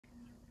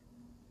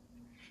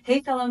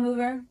Hey, fellow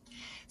mover.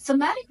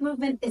 Somatic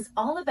movement is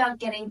all about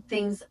getting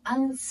things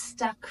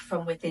unstuck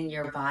from within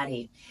your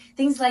body.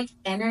 Things like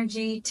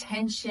energy,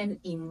 tension,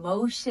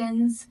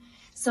 emotions.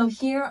 So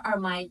here are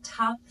my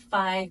top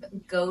 5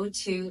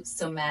 go-to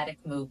somatic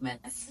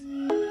movements.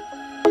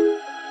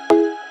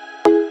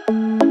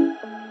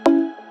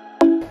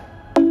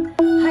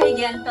 Hi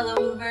again, fellow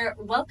mover.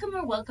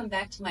 Welcome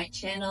back to my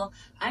channel.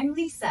 I'm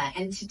Lisa,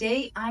 and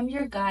today I'm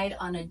your guide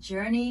on a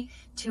journey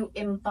to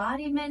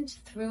embodiment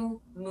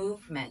through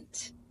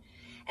movement.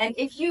 And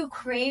if you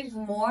crave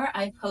more,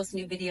 I post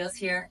new videos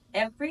here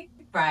every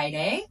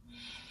Friday.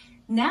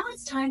 Now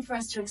it's time for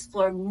us to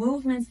explore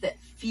movements that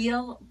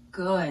feel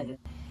good.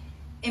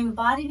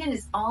 Embodiment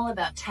is all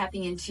about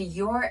tapping into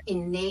your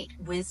innate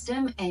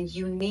wisdom and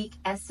unique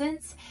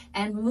essence,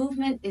 and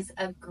movement is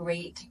a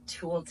great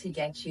tool to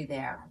get you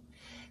there.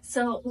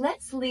 So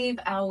let's leave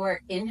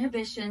our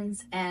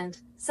inhibitions and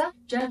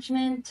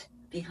self-judgment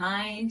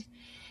behind,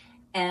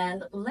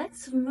 and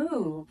let's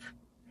move.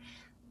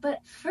 But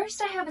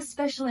first, I have a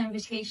special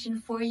invitation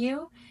for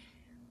you.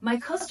 My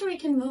Costa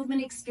Rican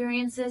Movement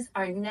Experiences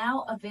are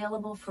now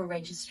available for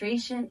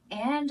registration,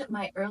 and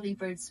my early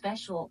bird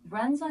special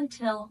runs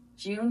until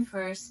June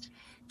 1st,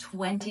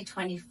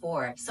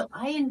 2024. So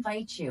I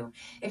invite you,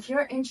 if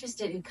you're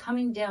interested in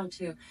coming down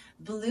to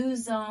Blue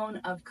Zone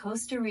of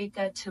Costa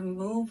Rica to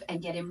move and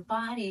get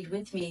embodied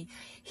with me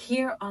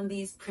here on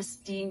these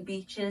pristine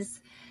beaches,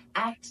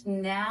 act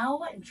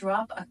now.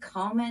 Drop a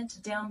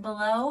comment down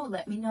below.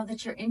 Let me know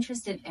that you're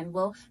interested, and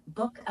we'll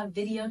book a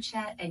video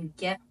chat and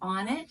get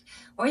on it.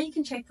 Or you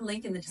can check the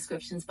link in the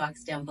descriptions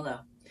box down below.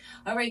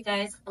 All right,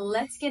 guys,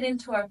 let's get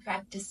into our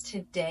practice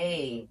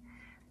today.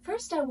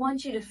 First, I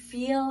want you to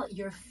feel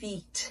your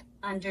feet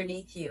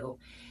underneath you,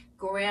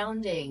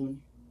 grounding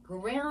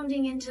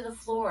into the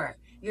floor,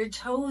 your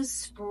toes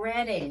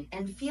spreading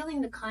and feeling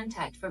the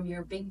contact from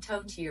your big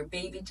toe to your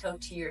baby toe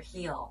to your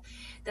heel.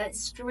 That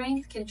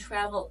strength can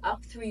travel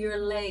up through your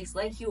legs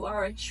like you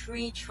are a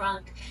tree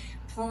trunk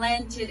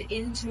planted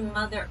into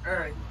Mother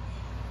Earth.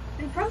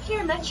 And from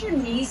here, let your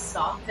knees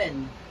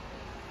soften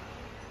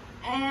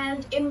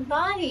and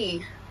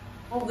embody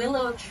a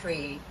willow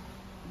tree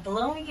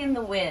blowing in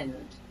the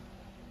wind,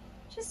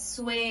 just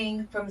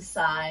swaying from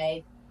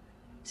side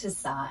to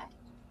side.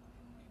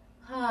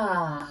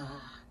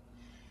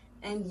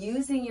 And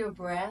using your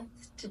breath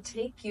to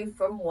take you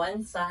from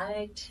one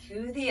side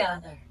to the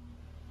other.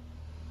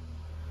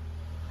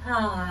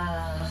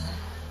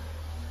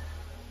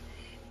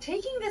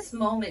 Taking this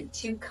moment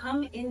to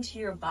come into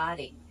your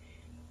body,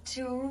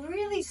 to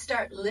really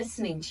start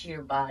listening to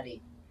your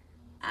body,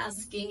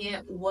 asking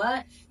it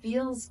what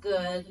feels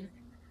good,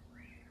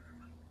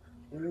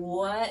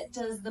 what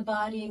does the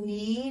body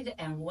need,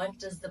 and what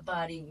does the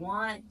body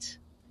want?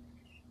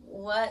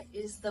 What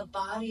is the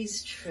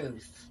body's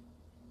truth?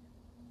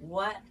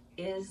 What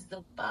is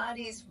the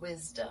body's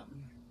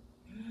wisdom?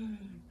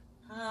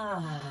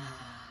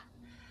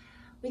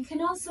 We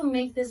can also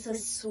make this a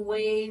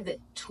sway that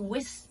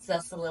twists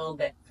us a little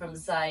bit from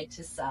side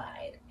to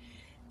side.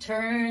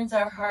 Turns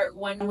our heart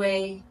one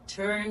way,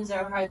 turns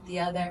our heart the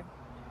other.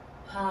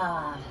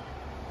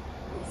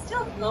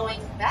 Still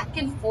flowing back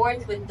and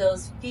forth with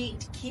those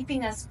feet,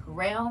 keeping us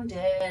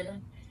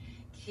grounded,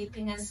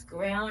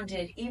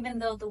 even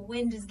though the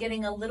wind is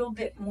getting a little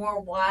bit more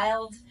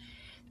wild,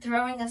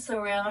 throwing us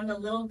around a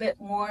little bit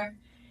more.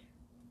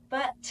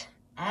 But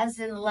as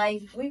in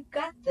life, we've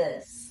got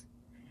this.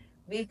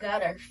 We've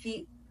got our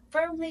feet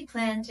firmly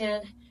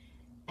planted,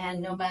 and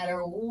no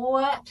matter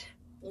what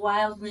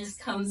wildness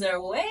comes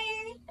our way,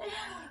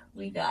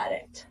 we got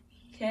it,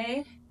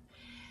 okay?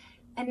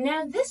 And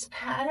now this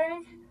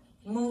pattern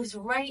moves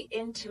right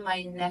into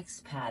my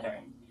next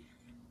pattern,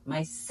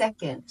 my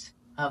second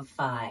of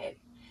 5.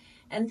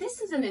 And this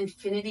is an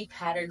infinity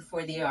pattern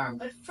for the arm.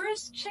 But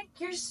first, check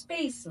your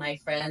space, my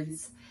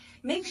friends.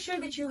 Make sure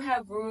that you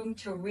have room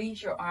to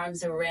reach your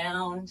arms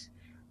around,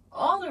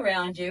 all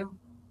around you.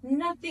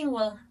 Nothing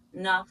will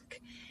knock.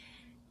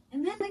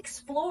 And then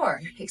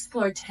explore.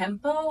 Explore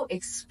tempo,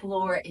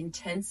 explore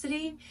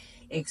intensity,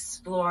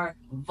 explore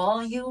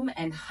volume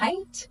and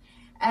height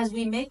as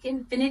we make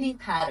infinity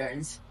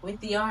patterns with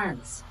the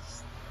arms.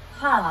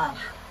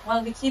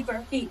 While we keep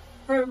our feet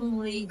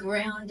firmly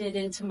grounded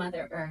into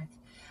Mother Earth.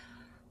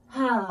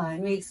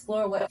 And we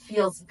explore what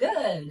feels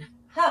good.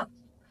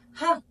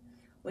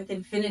 With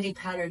infinity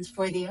patterns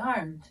for the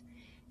arms.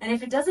 And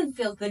if it doesn't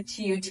feel good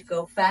to you to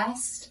go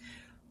fast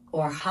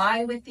or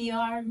high with the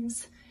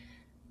arms,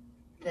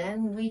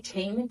 then we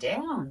tame it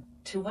down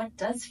to what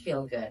does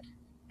feel good.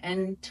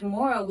 And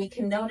tomorrow we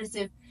can notice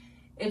if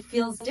it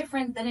feels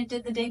different than it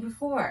did the day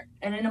before.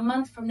 And in a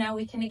month from now,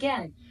 we can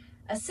again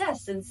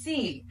assess and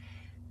see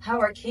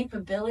how our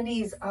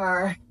capabilities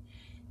are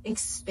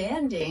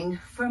expanding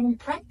from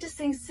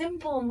practicing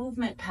simple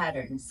movement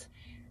patterns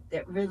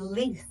that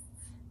release.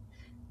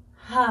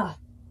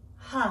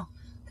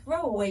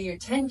 Throw away your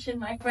tension,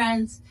 my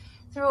friends.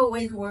 Throw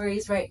away the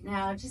worries right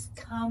now. Just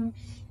come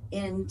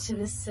into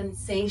the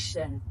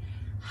sensation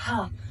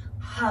of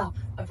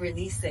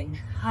releasing.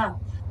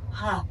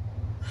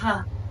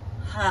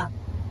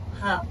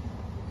 Up.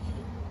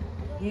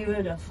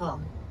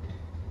 Beautiful.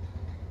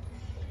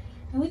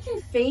 And we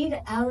can fade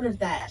out of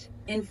that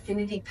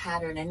infinity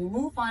pattern and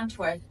move on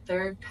to our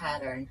third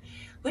pattern,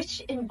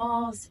 which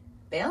involves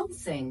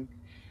bouncing.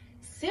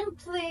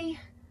 Simply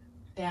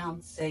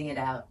bouncing it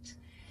out.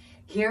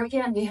 Here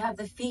again, we have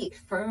the feet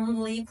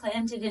firmly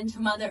planted into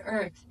Mother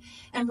Earth,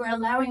 and we're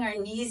allowing our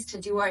knees to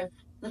do our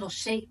little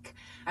shake,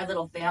 our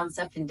little bounce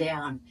up and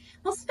down.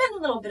 We'll spend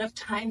a little bit of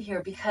time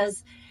here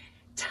because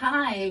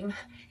time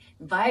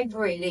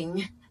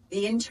vibrating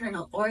the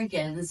internal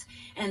organs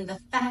and the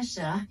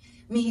fascia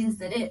means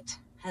that it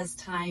has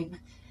time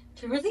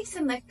to release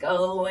and let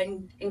go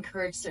and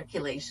encourage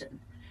circulation.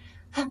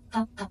 Ha,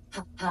 ha, ha,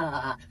 ha,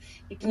 ha.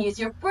 You can use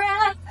your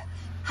breath.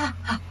 Ha,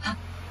 ha, ha.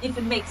 You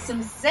can make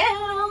some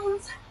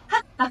sounds.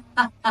 Ha, ha,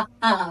 ha, ha,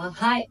 ha.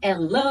 High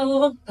and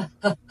low. Ha,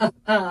 ha, ha,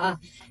 ha.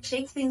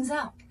 Shake things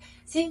up.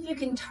 See if you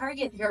can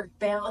target your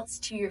bounce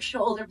to your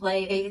shoulder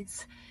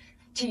blades,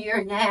 to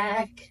your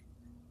neck,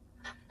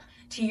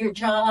 to your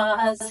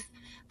jaws,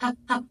 ha,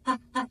 ha, ha,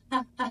 ha,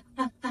 ha, ha,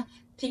 ha.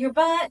 To your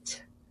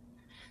butt,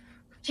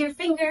 to your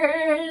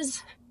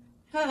fingers.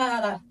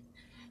 Ah,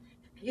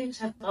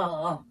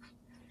 beautiful.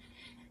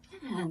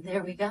 And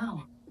there we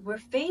go. We're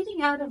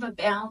fading out of a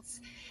bounce.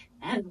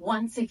 And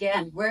once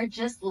again, we're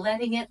just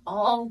letting it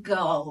all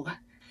go.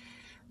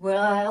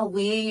 Well,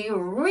 we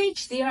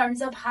reach the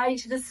arms up high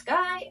to the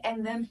sky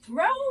and then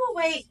throw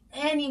away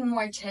any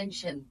more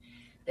tension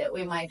that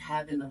we might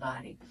have in the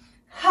body.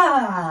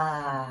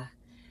 Ha!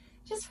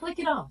 Just flick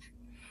it off.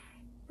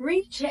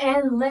 Reach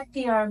and let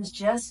the arms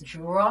just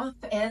drop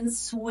and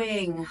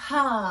swing.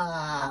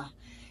 Ha!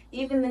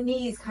 Even the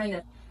knees kind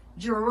of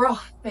drop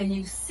and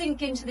you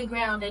sink into the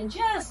ground and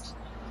just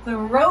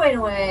throw it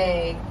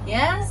away.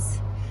 Yes?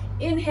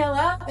 Inhale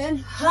up and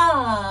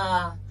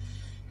ha!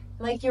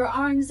 Like your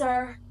arms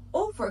are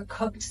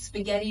overcooked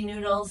spaghetti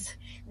noodles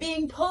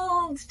being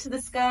pulled to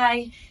the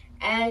sky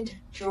and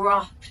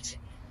dropped.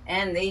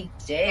 And they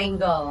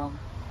dangle.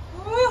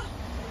 Woo!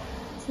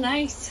 It's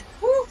nice.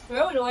 Woo!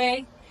 Throw it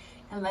away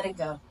and let it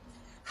go.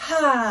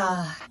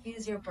 Ha!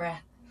 Use your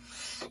breath.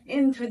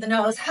 In through the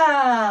nose.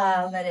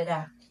 Ha! Let it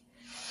out.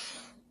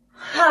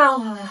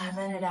 Ha!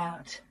 Let it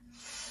out.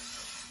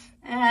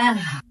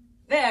 Ah,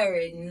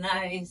 very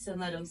nice. And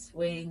let them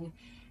swing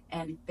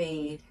and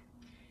fade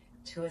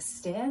to a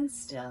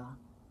standstill.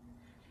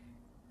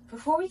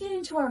 Before we get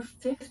into our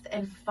fifth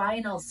and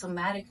final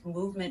somatic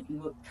movement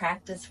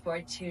practice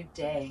for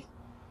today,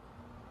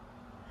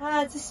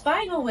 it's a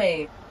spinal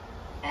wave.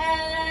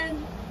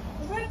 And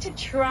we're going to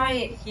try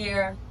it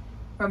here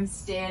from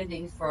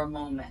standing for a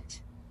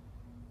moment,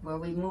 where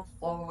we move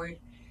forward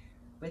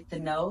with the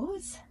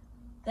nose,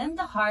 then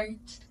the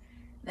heart,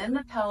 then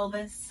the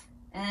pelvis,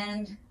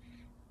 and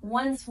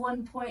once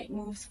one point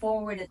moves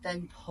forward, it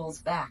then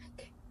pulls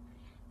back.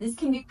 This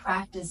can be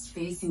practiced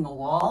facing a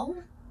wall,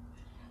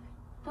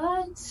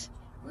 but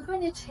we're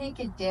going to take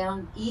it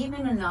down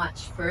even a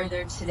notch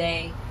further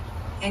today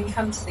and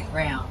come to the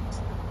ground.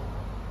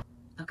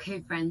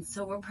 Okay, friends,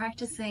 so we're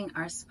practicing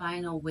our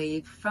spinal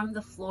wave from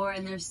the floor,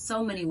 and there's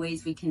so many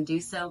ways we can do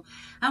so.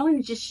 I want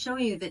to just show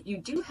you that you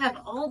do have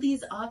all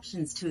these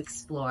options to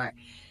explore.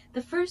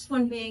 The first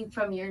one being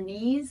from your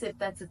knees, if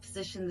that's a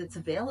position that's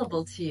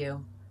available to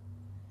you.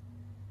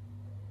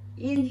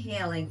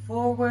 Inhaling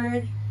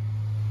forward,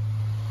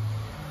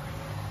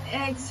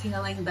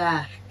 exhaling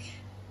back.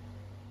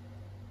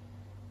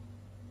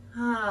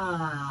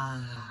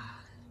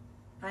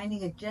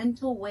 Finding a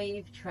gentle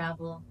wave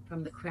travel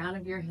from the crown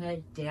of your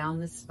head down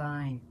the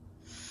spine.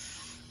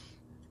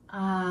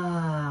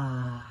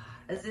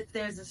 As if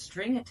there's a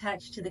string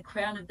attached to the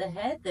crown of the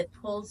head that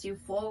pulls you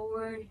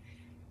forward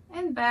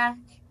and back,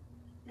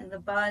 and the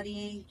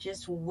body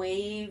just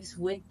waves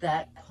with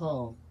that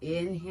pull.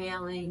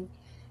 Inhaling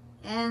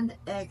and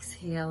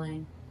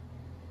exhaling.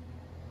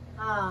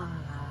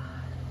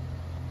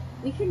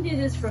 We can do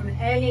this from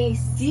any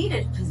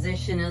seated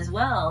position as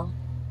well.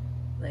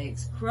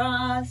 Legs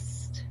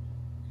crossed.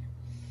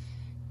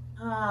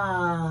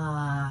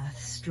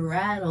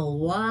 Straddle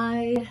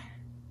wide.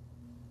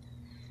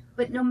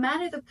 But no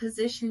matter the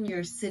position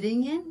you're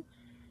sitting in,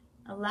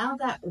 allow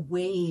that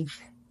wave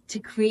to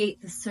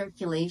create the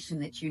circulation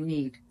that you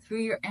need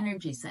through your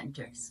energy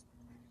centers,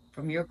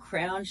 from your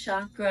crown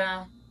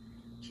chakra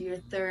to your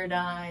third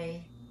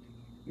eye,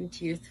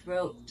 into your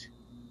throat,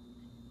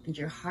 and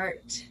your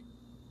heart,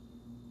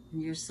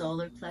 and your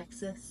solar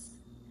plexus,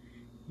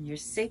 and your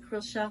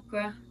sacral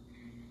chakra,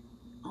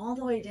 all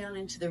the way down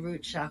into the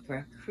root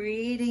chakra,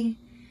 creating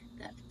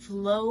that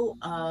flow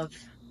of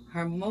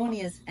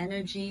harmonious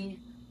energy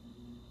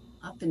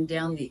up and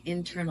down the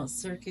internal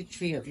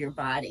circuitry of your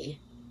body.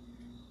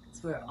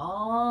 It's where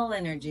all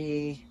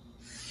energy.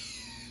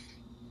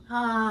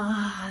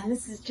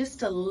 This is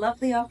just a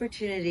lovely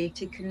opportunity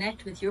to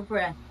connect with your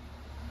breath,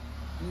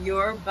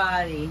 your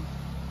body,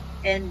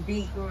 and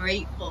be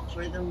grateful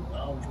for them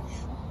both.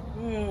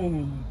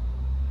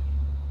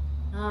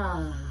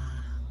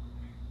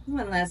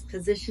 One last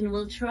position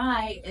we'll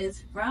try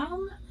is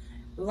from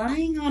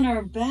lying on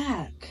our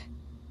back.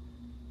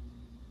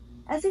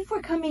 as if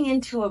we're coming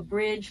into a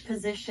bridge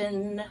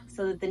position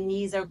so that the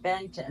knees are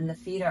bent and the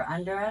feet are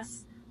under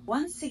us.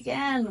 Once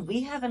again, we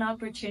have an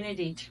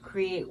opportunity to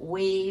create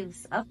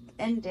waves up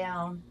and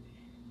down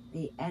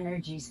the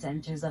energy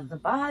centers of the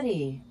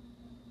body,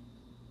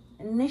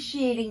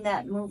 initiating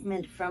that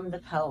movement from the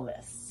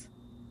pelvis.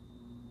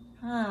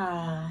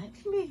 It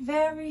can be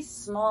very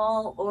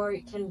small or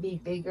it can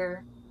be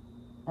bigger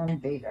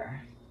and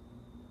bigger.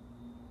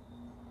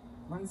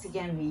 Once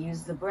again, we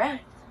use the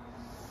breath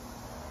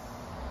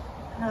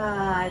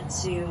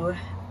to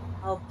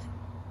help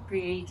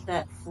create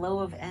that flow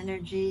of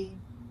energy,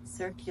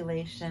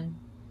 circulation.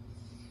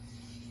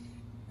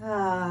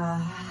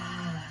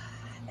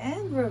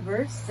 And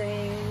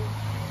reversing.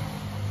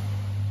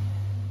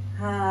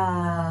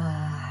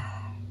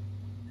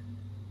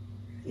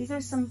 These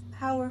are some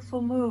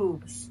powerful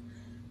moves.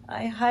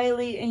 I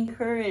highly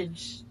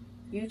encourage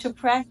you to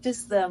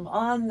practice them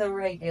on the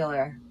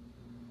regular.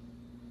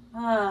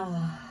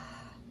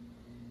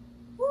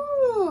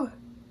 Woo.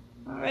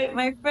 All right,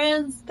 my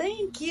friends,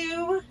 thank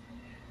you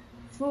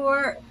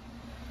for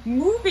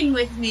moving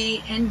with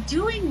me and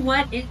doing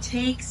what it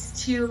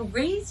takes to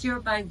raise your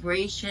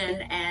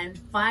vibration and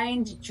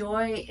find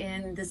joy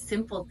in the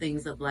simple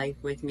things of life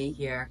with me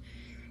here.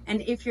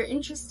 And if you're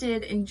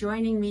interested in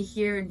joining me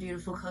here in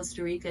beautiful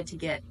Costa Rica to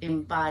get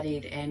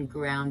embodied and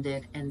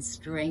grounded and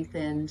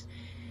strengthened,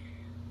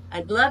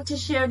 I'd love to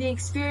share the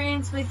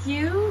experience with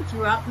you.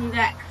 Drop me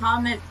that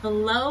comment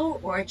below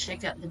or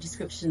check out the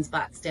descriptions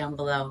box down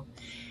below.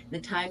 The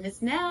time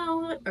is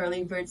now.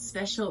 Early Bird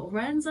Special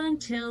runs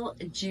until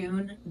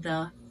June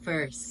the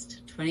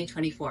 1st,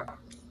 2024.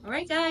 All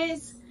right,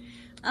 guys,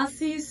 I'll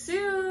see you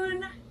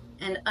soon.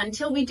 And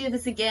until we do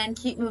this again,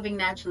 keep moving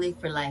naturally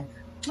for life.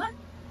 Mwah.